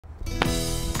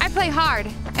play hard,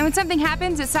 and when something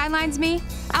happens that sidelines me,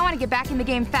 I want to get back in the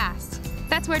game fast.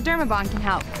 That's where DERMABOND can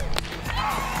help.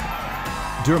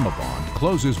 DERMABOND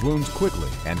closes wounds quickly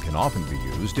and can often be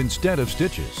used instead of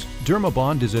stitches.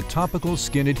 DERMABOND is a topical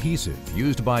skin adhesive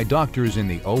used by doctors in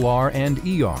the OR and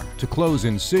ER to close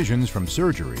incisions from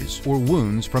surgeries or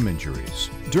wounds from injuries.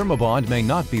 DERMABOND may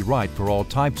not be right for all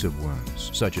types of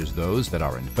wounds, such as those that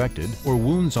are infected or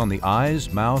wounds on the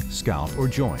eyes, mouth, scalp, or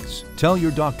joints. Tell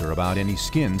your doctor about any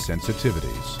skin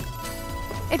sensitivities.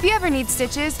 If you ever need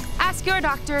stitches, ask your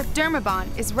doctor if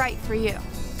DERMABOND is right for you.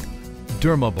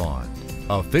 DERMABOND,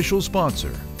 official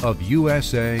sponsor of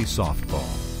USA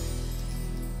Softball.